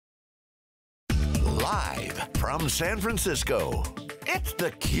Live from San Francisco, it's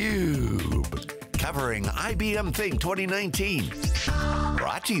theCUBE. Covering IBM Think 2019.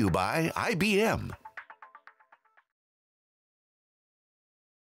 Brought to you by IBM.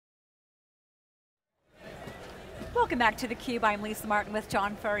 Welcome back to theCUBE. I'm Lisa Martin with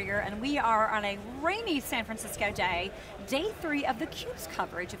John Furrier, and we are on a rainy San Francisco day, day 3 of theCUBE's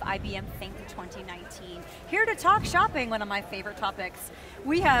coverage of IBM Think 2019. Here to talk shopping, one of my favorite topics.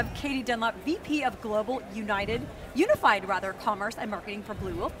 We have Katie Dunlap, VP of Global Unified Commerce and Marketing for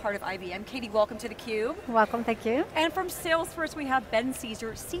Bluewolf, part of IBM. Katie, welcome to theCUBE. Welcome, thank you. And from Salesforce, we have Ben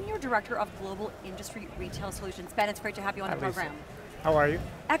Cesare, Senior Director of Global Industry Retail Solutions. Ben, it's great to have you on the program. How are you?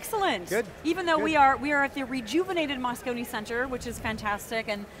 Excellent. Good. Even though we are at the rejuvenated Moscone Center, which is fantastic,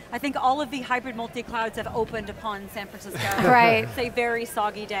 and I think all of the hybrid multi-clouds have opened upon San Francisco. Right. It's a very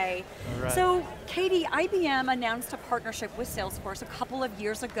soggy day. Right. So, Katie, IBM announced a partnership with Salesforce a couple of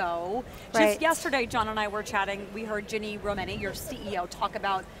years ago. Right. Just yesterday, John and I were chatting, we heard Ginny Romani, your CEO, talk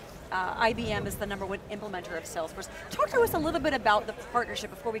about IBM is the #1 implementer of Salesforce. Talk to us a little bit about the partnership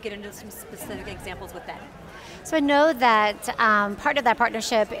before we get into some specific examples with Ben. So I know that part of that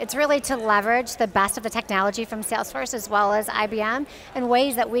partnership, it's really to leverage the best of the technology from Salesforce as well as IBM in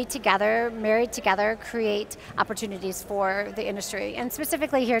ways that we together, married together, create opportunities for the industry. And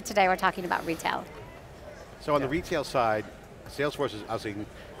specifically here today, we're talking about retail. So on the retail side, Salesforce is obviously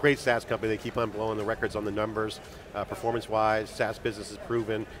a great SaaS company. They keep on blowing the records on the numbers. Performance-wise, SaaS business is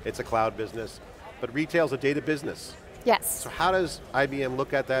proven. It's a cloud business. But retail's a data business. Yes. So how does IBM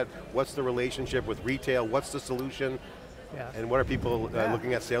look at that? What's the relationship with retail? What's the solution? Yeah. And what are people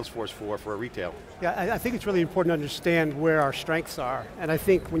looking at Salesforce for retail? Yeah, I think it's really important to understand where our strengths are. And I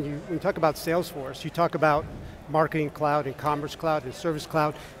think when you talk about Salesforce, you talk about Marketing Cloud and Commerce Cloud and Service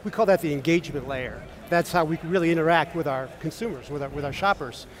Cloud. We call that the engagement layer. That's how we really interact with our consumers, with our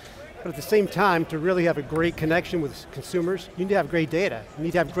shoppers. But at the same time, to really have a great connection with consumers, you need to have great data. You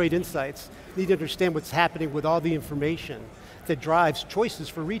need to have great insights. You need to understand what's happening with all the information that drives choices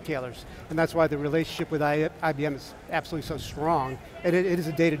for retailers. And that's why the relationship with IBM is absolutely so strong. And it is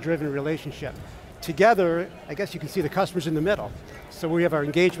a data-driven relationship. Together, I guess you can see the customers in the middle. So we have our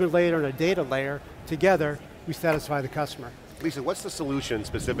engagement layer and a data layer. Together, we satisfy the customer. Lisa, what's the solution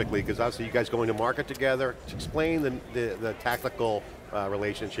specifically? Because obviously you guys going to market together. To explain the tactical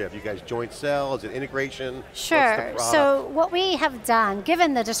relationship. You guys joint sell, is it integration? Sure, so what we have done,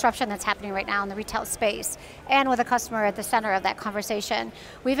 given the disruption that's happening right now in the retail space, and with a customer at the center of that conversation,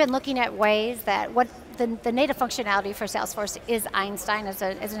 we've been looking at ways that what the native functionality for Salesforce is Einstein as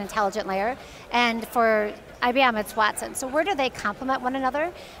an intelligent layer, and for IBM, it's Watson. So where do they complement one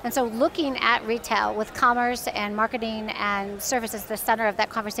another? And so looking at retail with commerce and marketing and services, the center of that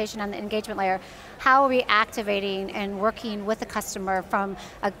conversation on the engagement layer, how are we activating and working with the customer from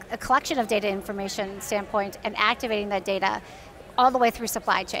a collection of data information standpoint and activating that data all the way through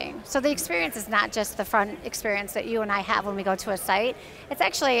supply chain. So the experience is not just the front experience that you and I have when we go to a site. It's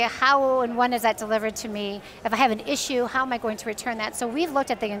actually how and when is that delivered to me? If I have an issue, how am I going to return that? So we've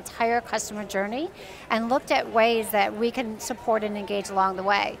looked at the entire customer journey and looked at ways that we can support and engage along the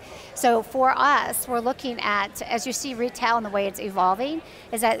way. So for us, we're looking at, as you see retail and the way it's evolving,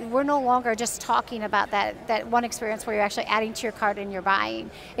 is that we're no longer just talking about that one experience where you're actually adding to your cart and you're buying.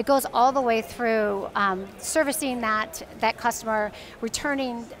 It goes all the way through servicing that customer,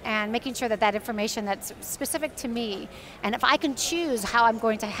 returning and making sure that information that's specific to me, and if I can choose how I'm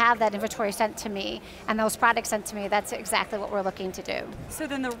going to have that inventory sent to me and those products sent to me, that's exactly what we're looking to do. So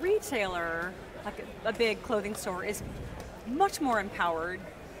then the retailer, like a big clothing store, is much more empowered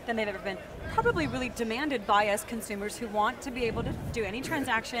than they've ever been, probably really demanded by us consumers who want to be able to do any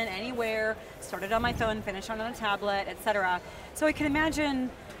transaction, anywhere, start it on my phone, finish on a tablet, et cetera. So I can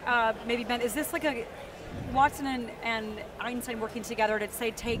imagine, maybe Ben, is this like a Watson and Einstein working together to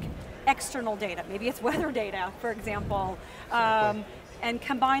say take external data, maybe it's weather data, for example, and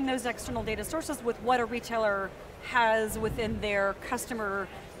combine those external data sources with what a retailer has within their customer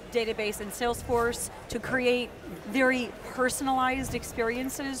database in Salesforce to create very personalized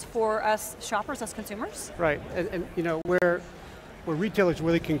experiences for us shoppers, us consumers? Right, and you know, where retailers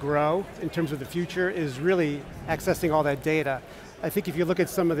really can grow in terms of the future is really accessing all that data. I think if you look at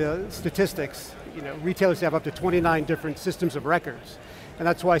some of the statistics, you know, retailers have up to 29 different systems of records. And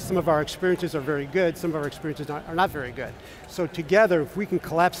that's why some of our experiences are very good, some of our experiences are not very good. So together, if we can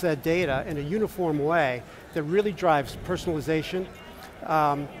collapse that data in a uniform way that really drives personalization,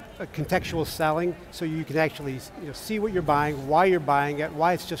 contextual selling, so you can actually see what you're buying, why you're buying it,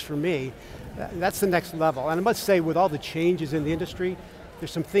 why it's just for me, that's the next level. And I must say, with all the changes in the industry,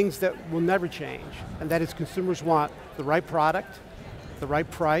 there's some things that will never change, and that is consumers want the right product, the right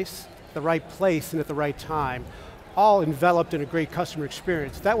price, the right place and at the right time, all enveloped in a great customer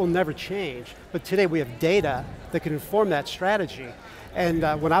experience. That will never change, but today we have data that can inform that strategy. And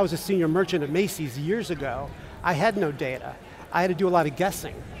when I was a senior merchant at Macy's years ago, I had no data. I had to do a lot of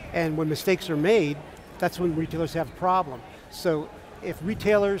guessing. And when mistakes are made, that's when retailers have a problem. So if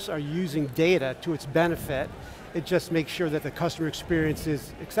retailers are using data to its benefit, it just makes sure that the customer experience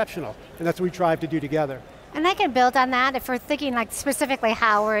is exceptional. And that's what we strive to do together. And I can build on that if we're thinking like specifically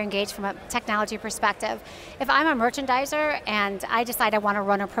how we're engaged from a technology perspective. If I'm a merchandiser and I decide I want to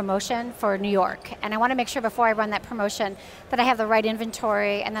run a promotion for New York, and I want to make sure before I run that promotion that I have the right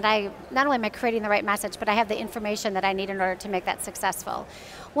inventory and that not only am I creating the right message, but I have the information that I need in order to make that successful.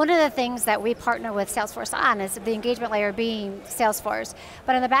 One of the things that we partner with Salesforce on is the engagement layer being Salesforce,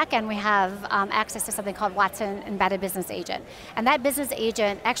 but on the back end we have access to something called Watson Embedded Business Agent. And that business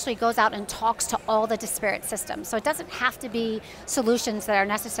agent actually goes out and talks to all the disparate systems. So it doesn't have to be solutions that are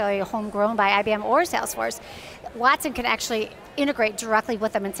necessarily homegrown by IBM or Salesforce. Watson can actually integrate directly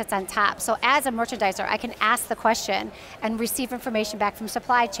with them and sits on top. So as a merchandiser, I can ask the question and receive information back from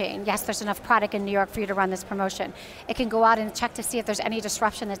supply chain. Yes, there's enough product in New York for you to run this promotion. It can go out and check to see if there's any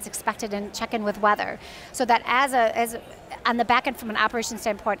disruption that's expected and check in with weather. So that on the back end from an operations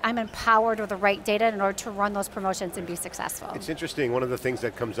standpoint, I'm empowered with the right data in order to run those promotions and be successful. It's interesting, one of the things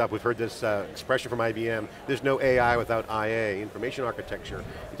that comes up, we've heard this expression from IBM, there's no AI without IA, information architecture.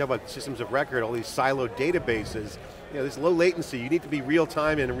 You talk about systems of record, all these siloed databases, there's low latency, you need to be real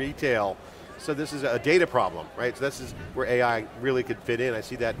time in retail. So this is a data problem, right? So this is where AI really could fit in. I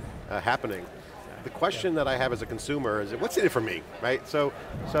see that happening. The question that I have as a consumer is, what's in it for me, right? So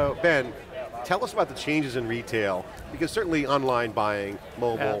Ben, tell us about the changes in retail, because certainly online buying,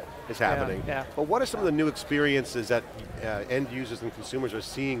 mobile is happening. But what are some of the new experiences that end users and consumers are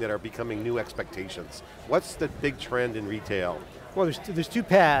seeing that are becoming new expectations? What's the big trend in retail? Well, there's two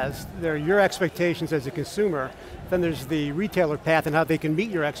paths. There are your expectations as a consumer, then there's the retailer path and how they can meet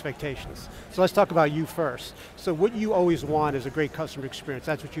your expectations. So let's talk about you first. So what you always want is a great customer experience,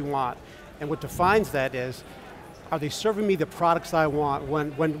 that's what you want. And what defines that is, are they serving me the products I want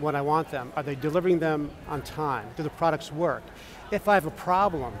when I want them? Are they delivering them on time? Do the products work? If I have a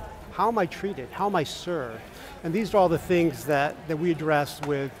problem, how am I treated? How am I served? And these are all the things that we address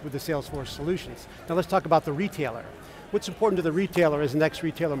with the Salesforce solutions. Now let's talk about the retailer. What's important to the retailer as an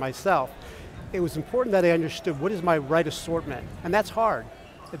ex-retailer myself, it was important that I understood what is my right assortment, and that's hard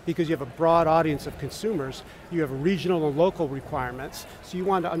because you have a broad audience of consumers, you have regional and local requirements, so you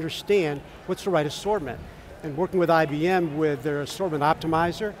want to understand what's the right assortment. And working with IBM with their assortment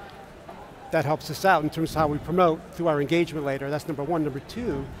optimizer, that helps us out in terms of how we promote through our engagement layer. That's number one. Number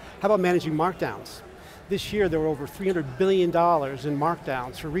two, how about managing markdowns? This year there were over $300 billion in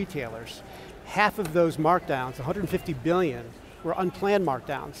markdowns for retailers. Half of those markdowns, 150 billion, were unplanned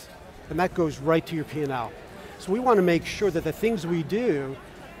markdowns, and that goes right to your P&L. So we want to make sure that the things we do,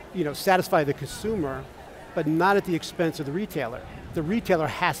 satisfy the consumer, but not at the expense of the retailer. The retailer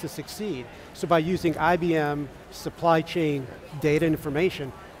has to succeed. So by using IBM supply chain data and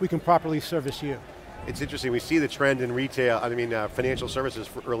information, we can properly service you. It's interesting, we see the trend in retail, financial services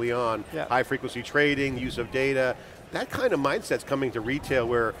early on, high frequency trading, use of data. That kind of mindset's coming to retail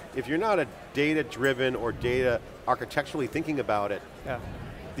where if you're not a data-driven or data architecturally thinking about it,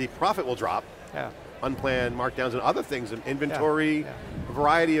 the profit will drop. Unplanned markdowns and other things, inventory, a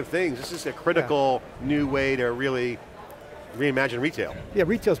variety of things. This is a critical new way to really reimagine retail. Yeah,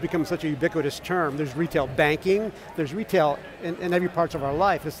 retail's become such a ubiquitous term. There's retail banking, there's retail in every part of our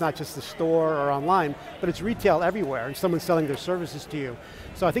life. It's not just the store or online, but it's retail everywhere, and someone's selling their services to you.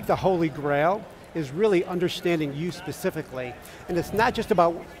 So I think the holy grail is really understanding you specifically. And it's not just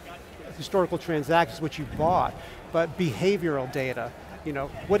about historical transactions, what you bought, but behavioral data.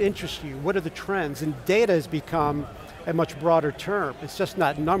 What interests you, what are the trends? And data has become a much broader term. It's just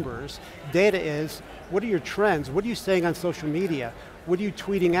not numbers. Data is, what are your trends? What are you saying on social media? What are you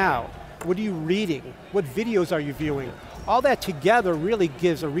tweeting out? What are you reading? What videos are you viewing? All that together really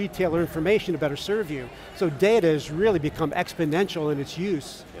gives a retailer information to better serve you. So data has really become exponential in its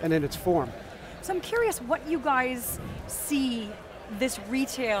use and in its form. So I'm curious what you guys see this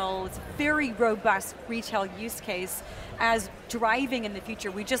very robust retail use case as driving in the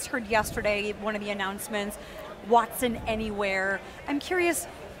future. We just heard yesterday one of the announcements, Watson Anywhere. I'm curious,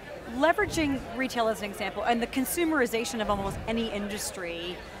 leveraging retail as an example and the consumerization of almost any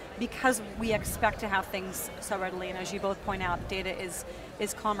industry, because we expect to have things so readily, and as you both point out, data is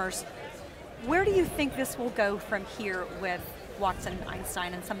commerce. Where do you think this will go from here with Watson,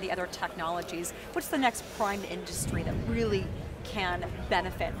 Einstein, and some of the other technologies? What's the next prime industry that really can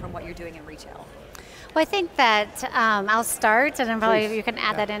benefit from what you're doing in retail? Well, I think that I'll start, and then probably Please. you can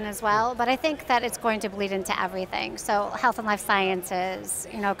add that in as well. But I think that it's going to bleed into everything. So health and life sciences,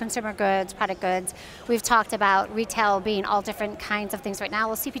 consumer goods, product goods. We've talked about retail being all different kinds of things right now.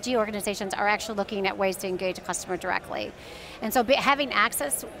 Well, CPG organizations are actually looking at ways to engage a customer directly. And so having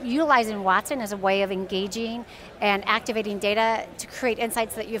access, utilizing Watson as a way of engaging and activating data to create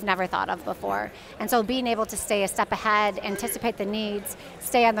insights that you've never thought of before. And so being able to stay a step ahead, anticipate the needs,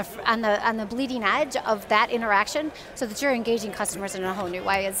 stay on the bleeding edge of that interaction so that you're engaging customers in a whole new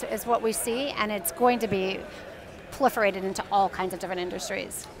way is what we see, and it's going to be proliferated into all kinds of different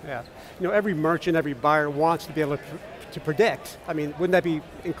industries. Yeah, every merchant, every buyer wants to be able to predict. I mean, wouldn't that be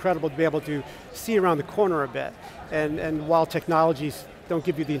incredible to be able to see around the corner a bit? And while technologies don't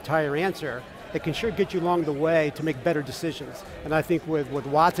give you the entire answer, it can sure get you along the way to make better decisions. And I think with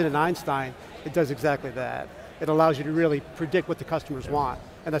Watson and Einstein, it does exactly that. It allows you to really predict what the customers want,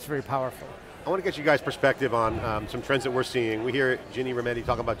 and that's very powerful. I want to get you guys' perspective on some trends that we're seeing. We hear Ginny Rometty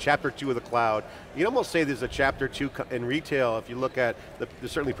talking about chapter 2 of the cloud. You'd almost say there's a chapter 2 in retail. If you look at,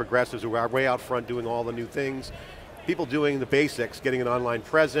 there's certainly progressives who are way out front doing all the new things. People doing the basics, getting an online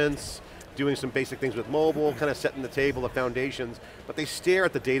presence, doing some basic things with mobile, kind of setting the table, the foundations, but they stare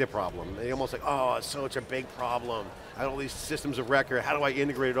at the data problem. They almost like, oh, it's such a big problem. I have all these systems of record, how do I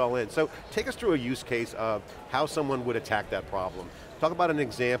integrate it all in? So take us through a use case of how someone would attack that problem. Talk about an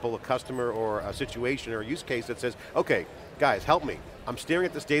example, a customer or a situation or a use case that says, okay, guys, help me. I'm staring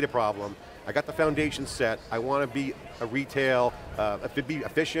at this data problem. I got the foundation set. I want to be a retail, be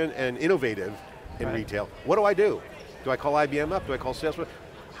efficient and innovative in retail. What do I do? Do I call IBM up? Do I call Salesforce?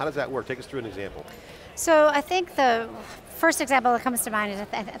 How does that work? Take us through an example. So I think the first example that comes to mind is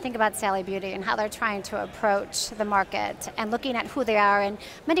I think about Sally Beauty and how they're trying to approach the market and looking at who they are. And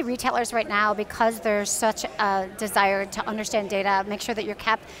many retailers right now, because there's such a desire to understand data, make sure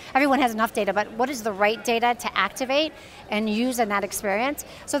that everyone has enough data, but what is the right data to activate and use in that experience?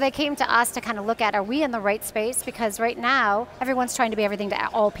 So they came to us to kind of look at, are we in the right space? Because right now, everyone's trying to be everything to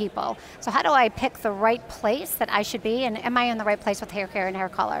all people. So how do I pick the right place that I should be, and am I in the right place with hair care and hair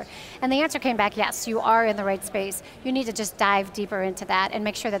color? And the answer came back, yes, you are in the right space. You need to just dive deeper into that and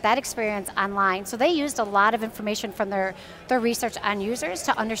make sure that experience online. So they used a lot of information from their research on users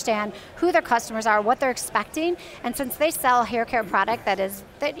to understand who their customers are, what they're expecting, and since they sell hair care product that is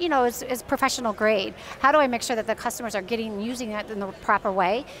professional grade, how do I make sure that the customers are using it in the proper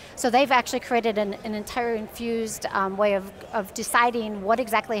way? So they've actually created an entire infused way of deciding what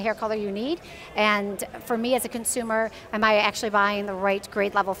exactly hair color you need, and for me as a consumer, am I actually buying the right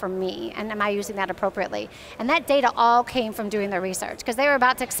grade level for me, and am I using that appropriately? And that data all came from doing their research, because they were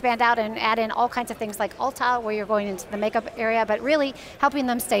about to expand out and add in all kinds of things like Ulta, where you're going into the makeup area, but really helping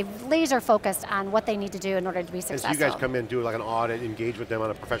them stay laser focused on what they need to do in order to be successful. And so you guys come in, do like an audit, engage with them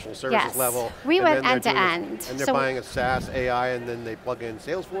on a professional services level. We went end to end. And they're buying a SaaS AI and then they plug in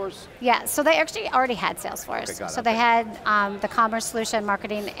Salesforce? Yeah, so they actually already had Salesforce. Okay, so they had the commerce solution,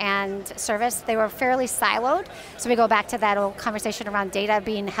 marketing, and service. They were fairly siloed. So we go back to that old conversation around data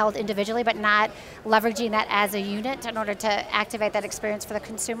being held individually, but not leveraging that as a unit in order to activate that experience for the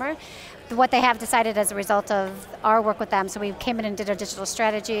consumer. What they have decided as a result of our work with them, so we came in and did a digital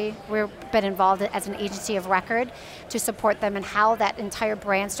strategy. We've been involved as an agency of record to support them in how that entire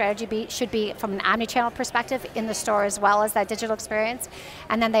brand strategy should be from an omnichannel perspective in the store as well as that digital experience.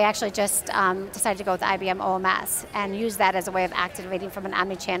 And then they actually just decided to go with IBM OMS and use that as a way of activating from an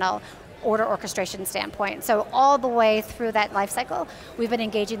omnichannel order orchestration standpoint. So all the way through that life cycle, we've been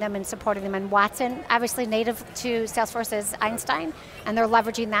engaging them and supporting them. And Watson, obviously native to Salesforce is Einstein, and they're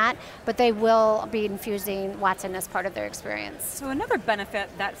leveraging that, but they will be infusing Watson as part of their experience. So another benefit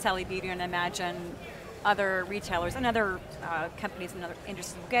that Sally Beauty and I imagine other retailers and other companies and other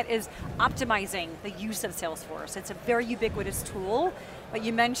industries will get is optimizing the use of Salesforce. It's a very ubiquitous tool, but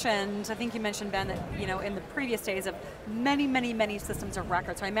you mentioned, I think you mentioned, Ben, that in the previous days of many systems of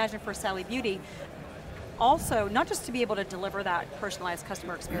record. So I imagine for Sally Beauty, also not just to be able to deliver that personalized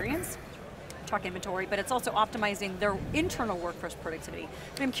customer experience, truck inventory, but it's also optimizing their internal workforce productivity.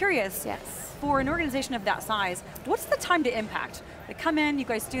 But I'm curious, for an organization of that size, what's the time to impact? They come in, you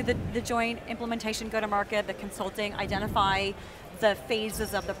guys do the joint implementation, go to market, the consulting, identify the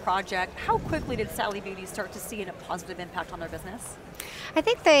phases of the project. How quickly did Sally Beauty start to see a positive impact on their business? I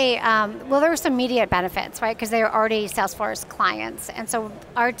think they, well, there were some immediate benefits, right? Because they were already Salesforce clients. And so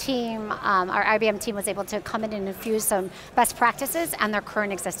our team, our IBM team was able to come in and infuse some best practices on their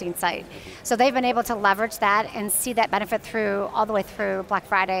current existing site. So they've been able to leverage that and see that benefit through, all the way through Black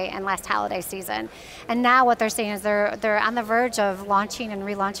Friday and last holiday season. And now what they're seeing is they're on the verge of launching and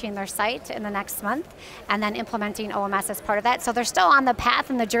relaunching their site in the next month, and then implementing OMS as part of that. So they're still on the path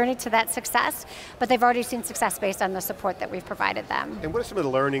and the journey to that success, but they've already seen success based on the support that we've provided them. And what are some of the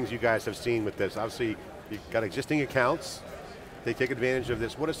learnings you guys have seen with this? Obviously, you've got existing accounts, they take advantage of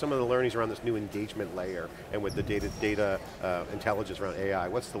this. What are some of the learnings around this new engagement layer and with the data intelligence around AI?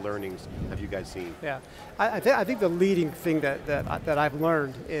 What's the learnings have you guys seen? Yeah, I think the leading thing that I've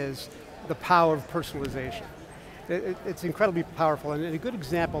learned is the power of personalization. It's incredibly powerful, and a good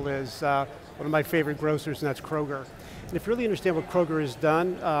example is one of my favorite grocers, and that's Kroger. And if you really understand what Kroger has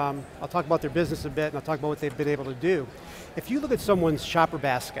done, I'll talk about their business a bit, and I'll talk about what they've been able to do. If you look at someone's shopper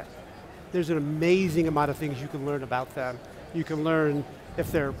basket, there's an amazing amount of things you can learn about them. You can learn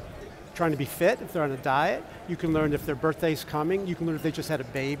if they're trying to be fit, if they're on a diet. You can learn if their birthday's coming. You can learn if they just had a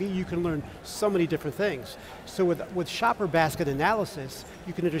baby. You can learn so many different things. So with shopper basket analysis,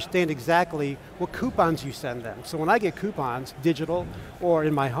 you can understand exactly what coupons you send them. So when I get coupons, digital or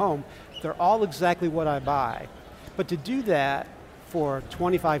in my home, they're all exactly what I buy. But to do that for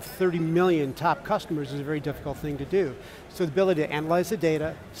 25, 30 million top customers is a very difficult thing to do. So the ability to analyze the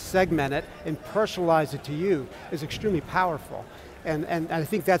data, segment it, and personalize it to you is extremely powerful. And I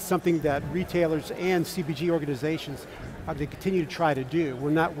think that's something that retailers and CPG organizations are going to continue to try to do. We're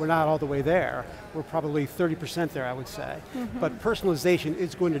not all the way there. We're probably 30% there, I would say. But personalization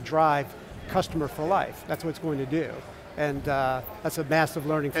is going to drive customer for life. That's what it's going to do. And that's a massive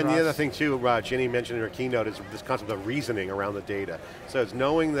learning for us. And the other thing too, Jenny mentioned in her keynote, is this concept of reasoning around the data. So it's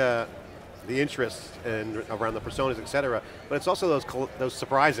knowing the interests and around the personas, et cetera, but it's also those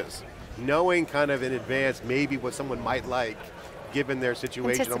surprises. Knowing kind of in advance maybe what someone might like, given their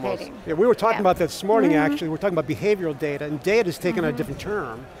situation almost. Yeah, we were talking about that this morning actually. We're talking about behavioral data, and data is taken on a different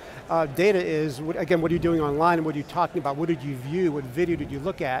term. Data is, again, what are you doing online and what are you talking about? What did you view? What video did you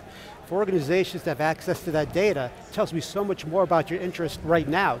look at? For organizations to have access to that data, it tells me so much more about your interest right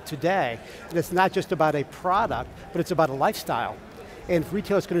now, today. And it's not just about a product, but it's about a lifestyle. And if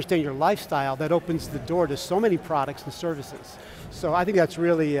retailers can understand your lifestyle, that opens the door to so many products and services. So I think that's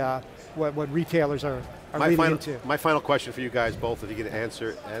really what retailers are leading into. My final question for you guys both, if you can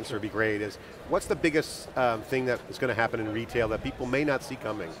answer would be great, is what's the biggest thing that is going to happen in retail that people may not see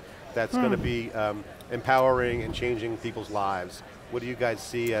coming, that's going to be empowering and changing people's lives? What do you guys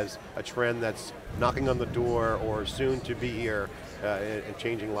see as a trend that's knocking on the door or soon to be here and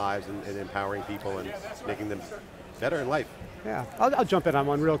changing lives and empowering people and making them better in life? Yeah, I'll jump in on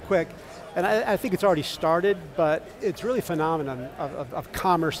one real quick. And I think it's already started, but it's really a phenomenon of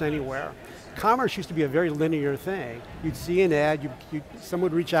commerce anywhere. Commerce used to be a very linear thing. You'd see an ad,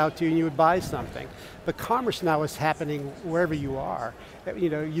 someone would reach out to you and you would buy something. But commerce now is happening wherever you are. You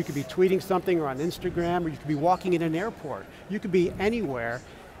know, you could be tweeting something or on Instagram, or you could be walking in an airport. You could be anywhere,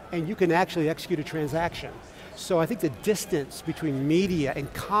 and you can actually execute a transaction. So I think the distance between media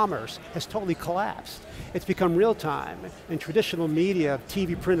and commerce has totally collapsed. It's become real time, and traditional media,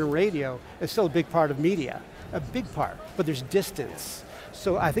 TV, print, and radio is still a big part of media, a big part, but there's distance.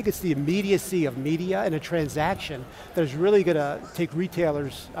 So I think it's the immediacy of media and a transaction that is really going to take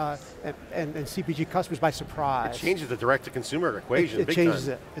retailers and CPG customers by surprise. It changes the direct-to-consumer equation big time. It changes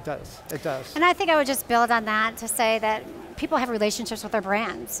it, it does. And I think I would just build on that to say that people have relationships with their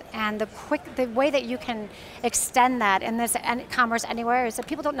brands, and the way that you can extend that in this commerce anywhere is that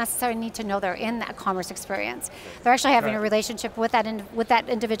people don't necessarily need to know they're in that commerce experience. They're actually having a relationship with that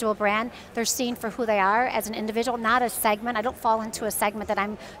individual brand. They're seen for who they are as an individual, not a segment. I don't fall into a segment that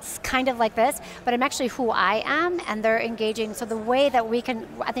I'm kind of like this, but I'm actually who I am, and they're engaging. So the way that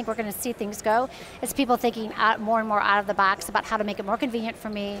I think we're going to see things go is people thinking more and more out of the box about how to make it more convenient for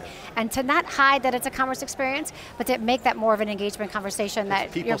me, and to not hide that it's a commerce experience, but to make that more of an engagement conversation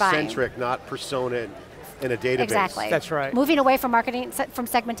that you're buying. People-centric, not persona in a database. Exactly. That's right. Moving away from marketing, from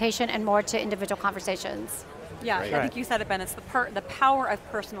segmentation, and more to individual conversations. Yeah, I think you said it, Ben. It's the power of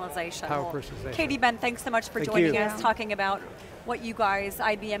personalization. Katie, Ben, thanks so much for joining us, talking about what you guys,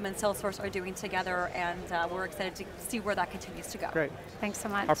 IBM and Salesforce, are doing together, and we're excited to see where that continues to go. Great. Thanks so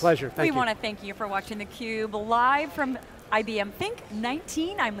much. Our pleasure, thank you. We want to thank you for watching theCUBE live from IBM Think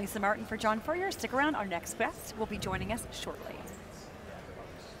 19. I'm Lisa Martin for John Furrier. Stick around, our next guest will be joining us shortly.